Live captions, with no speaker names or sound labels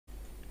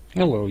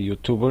Hello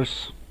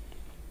YouTubers.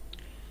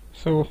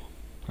 So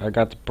I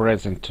got a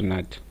present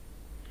tonight.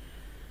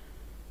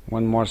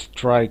 One more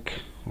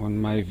strike on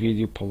my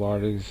video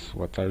Polaris.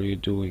 What are you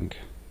doing?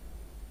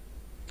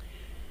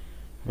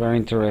 Very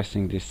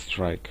interesting, this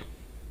strike,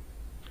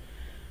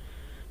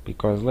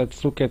 because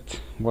let's look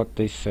at what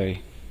they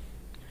say.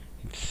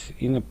 It's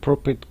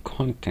inappropriate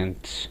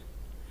content.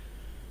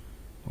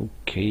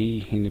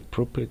 Okay,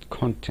 inappropriate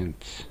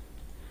content.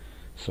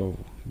 So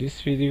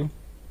this video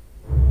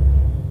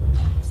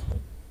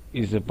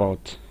is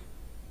about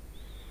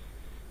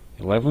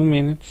 11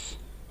 minutes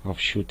of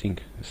shooting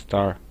a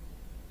star.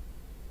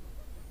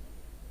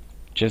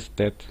 Just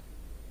that,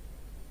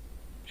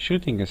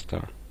 shooting a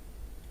star.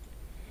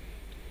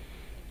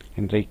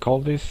 And they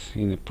call this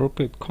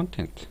inappropriate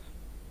content.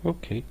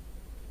 Okay,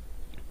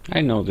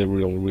 I know the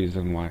real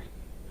reason why.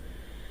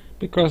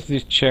 Because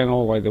this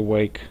channel, Wide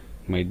Awake,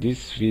 made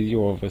this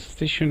video of a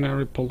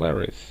stationary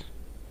Polaris,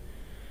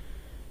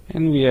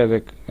 and we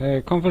had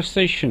a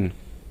conversation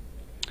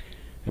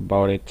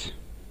about it,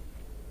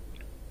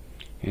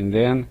 and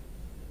then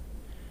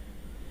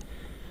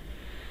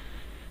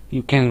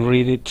you can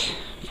read it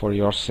for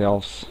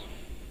yourselves.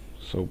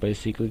 So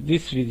basically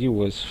this video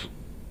was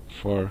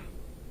for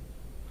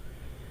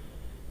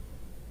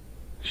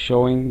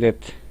showing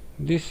that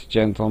this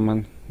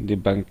gentleman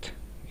debunked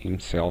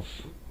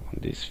himself on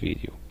this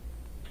video.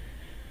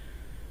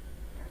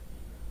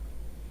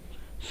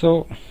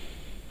 So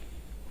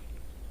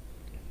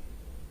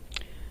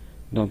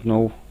don't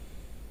know,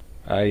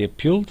 I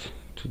appealed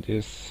to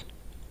this,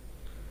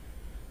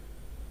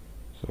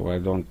 so I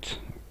don't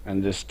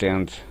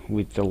understand,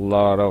 with a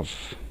lot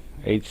of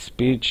hate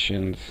speech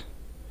and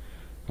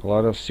a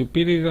lot of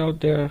stupidity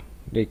out there,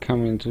 they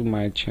come into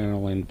my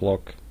channel and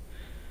block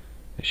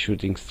a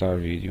shooting star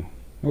video.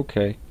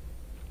 Okay,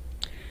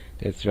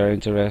 that's very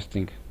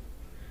interesting.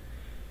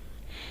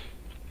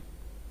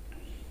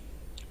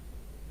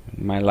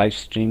 My live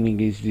streaming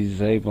is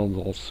disabled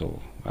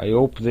also. I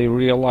hope they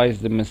realize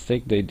the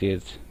mistake they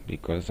did,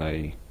 because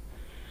I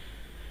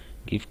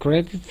give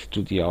credit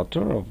to the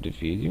author of the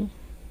video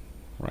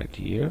right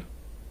here.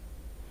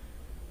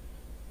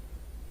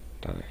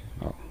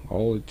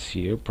 All it's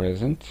here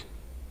present,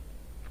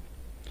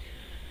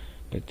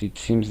 but it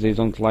seems they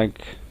don't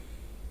like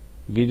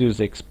videos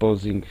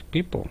exposing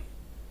people.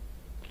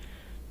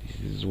 This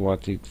is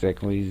what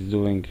exactly he's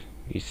doing.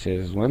 He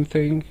says one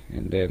thing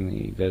and then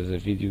he does a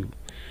video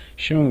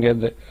showing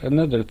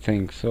another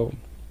thing. So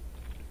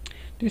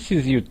this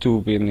is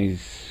YouTube in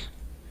his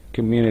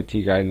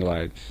community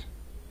guidelines,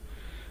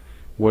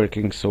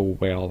 working so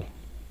well.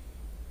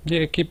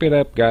 Yeah, keep it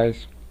up,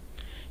 guys.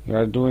 You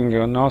are doing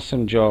an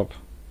awesome job.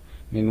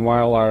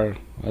 Meanwhile, our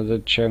other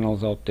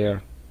channels out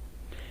there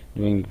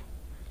doing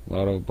a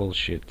lot of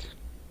bullshit.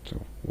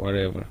 So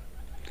whatever.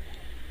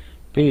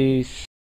 Peace.